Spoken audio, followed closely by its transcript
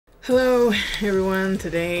Hello everyone,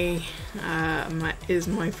 today is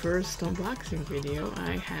my first unboxing video.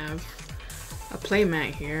 I have a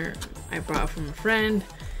playmat here I bought from a friend,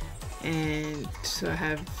 and so I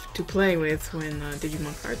have to play with when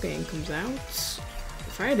Digimon card game comes out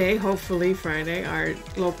Friday, hopefully Friday. Our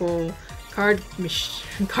local card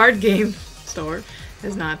game store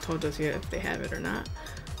has not told us yet if they have it or not.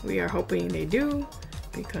 We are hoping they do,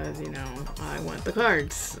 because you know I want the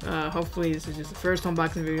cards. Hopefully this is just the first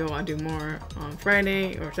unboxing video. I'll do more on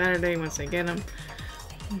Friday or Saturday once I get them.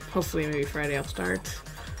 Hopefully maybe Friday I'll start.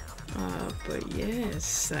 But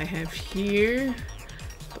yes, I have here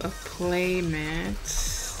a playmat.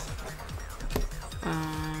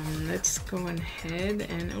 Let's go ahead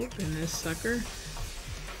and open this sucker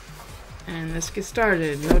and let's get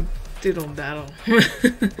started. No diddle daddle.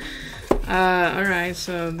 Alright,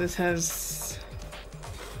 so this has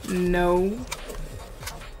no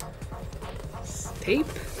tape,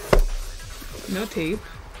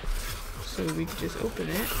 so we can just open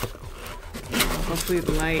it. Hopefully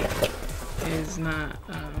the light is not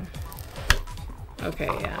okay.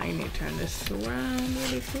 Yeah, I need to turn this around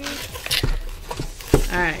really quick.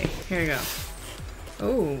 Alright, here we go.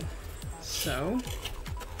 Oh, so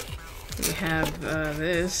we have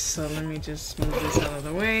this, so let me just move this out of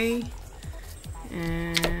the way,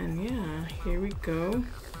 and yeah, here we go.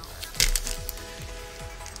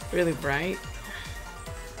 Really bright.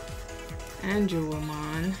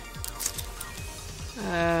 Angewomon.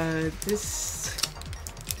 This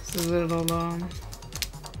is a little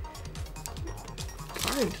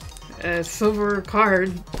card, a silver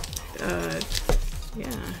card. Yeah,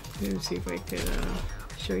 let me see if I could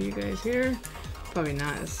show you guys here. Probably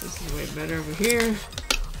not. This is way better over here.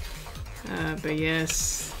 But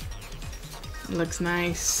yes, it looks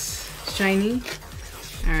nice, shiny.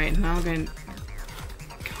 All right, now I'm gonna.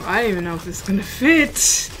 I don't even know if it's gonna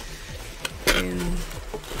fit in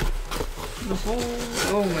the hole.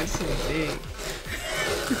 Oh, it's so big.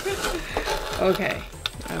 Okay.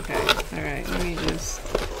 Alright, let me just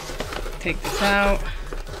take this out.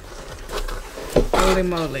 Holy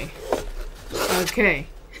moly. Okay.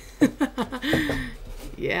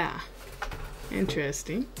 Yeah.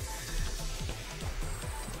 Interesting.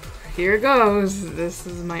 Here it goes. This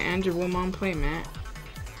is my Angewomon playmat.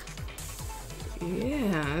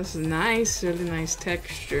 Yeah, this is nice, really nice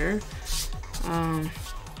texture.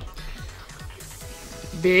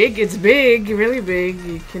 Big, it's big, really big.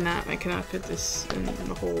 I cannot fit this in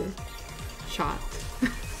the whole shot.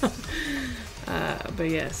 But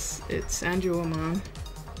yes, it's Angewomon,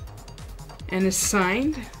 and it's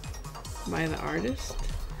signed by the artist.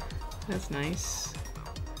 That's nice.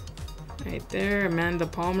 Right there, Amanda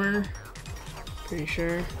Palmer, pretty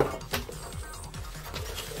sure.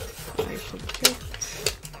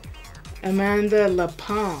 Amanda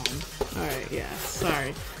Lapalme. Alright, yeah,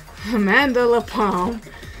 sorry. Amanda Lapalme.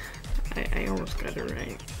 I almost got it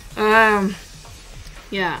right.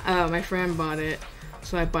 Yeah, my friend bought it,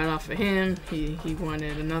 so I bought it off of him. He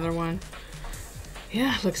wanted another one.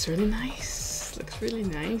 Yeah, looks really nice. Looks really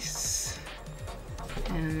nice.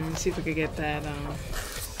 And let me see if we could get that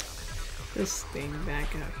this thing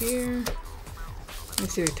back out here.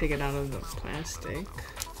 Let's see if we take it out of the plastic.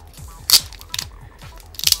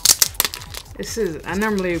 This is, I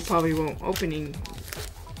normally probably won't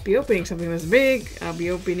be opening something this big. I'll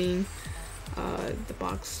be opening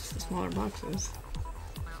the smaller boxes.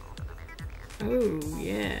 Oh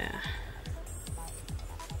yeah,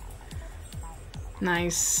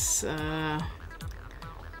 nice.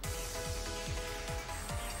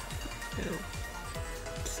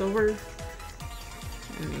 Silver.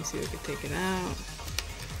 Let me see if we can take it out.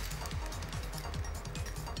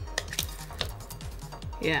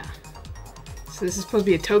 Yeah. So this is supposed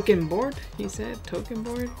to be a token board, he said. Token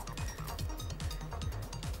board?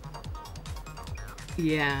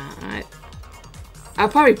 Yeah, I'll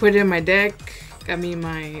probably put it in my deck. I mean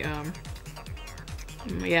my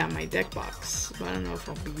my deck box. But I don't know if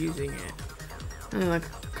I'll be using it. None of the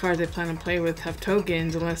cards I plan to play with have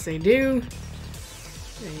tokens. Unless they do,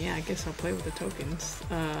 then yeah, I guess I'll play with the tokens.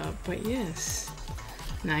 But yes,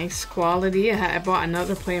 nice quality. I bought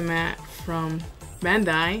another playmat from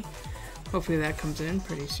Bandai. Hopefully that comes in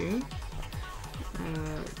pretty soon.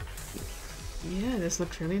 Yeah, this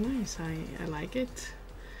looks really nice. I like it.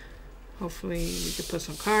 Hopefully we could put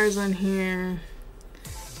some cards on here.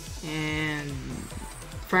 And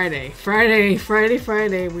Friday,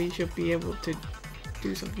 we should be able to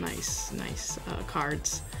do some nice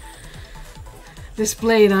cards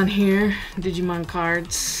displayed on here. Digimon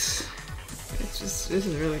cards. This is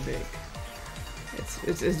really big.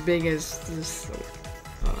 It's as big as this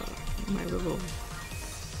my little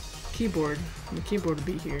keyboard. The keyboard will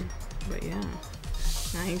be here. But yeah,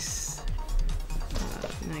 nice.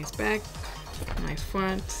 Nice back, nice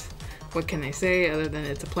front. What can I say other than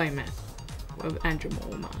it's a playmat of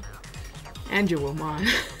Angewomon. Angewomon.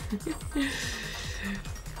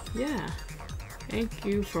 Yeah. Thank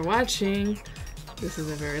you for watching. This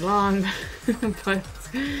isn't very long, but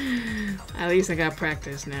at least I got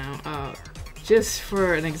practice now. Just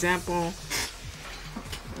for an example,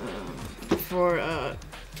 for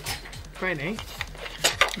Friday,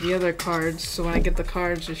 the other cards, so when I get the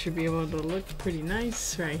cards, it should be able to look pretty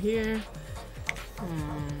nice right here.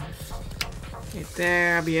 Right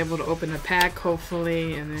there, I'll be able to open the pack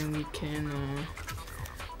hopefully, and then we can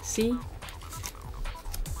see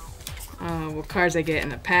what cards I get in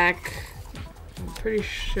the pack. I'm pretty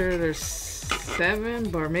sure there's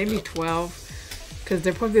 7 or maybe 12, because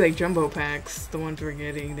they're probably like jumbo packs, the ones we're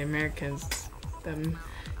getting, the Americans, the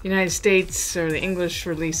United States or the English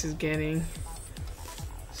release is getting.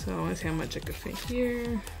 So let's see how much I could fit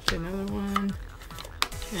here. Another one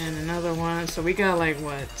and another one. So we got like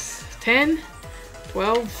what, 10,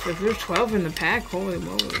 12? If there's 12 in the pack, holy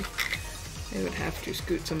moly! I would have to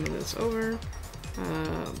scoot some of this over.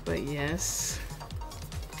 But yes,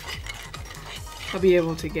 I'll be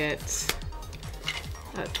able to get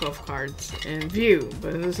 12 cards in view,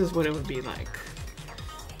 but this is what it would be like.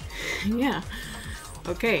 Yeah,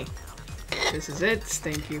 okay, this is it.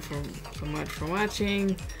 Thank you so much for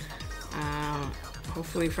watching.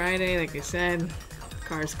 Hopefully Friday, like I said,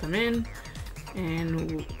 cards come in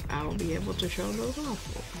and I'll be able to show those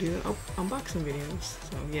off, do unboxing videos.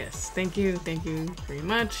 So yes, thank you very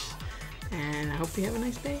much. And I hope you have a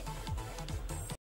nice day.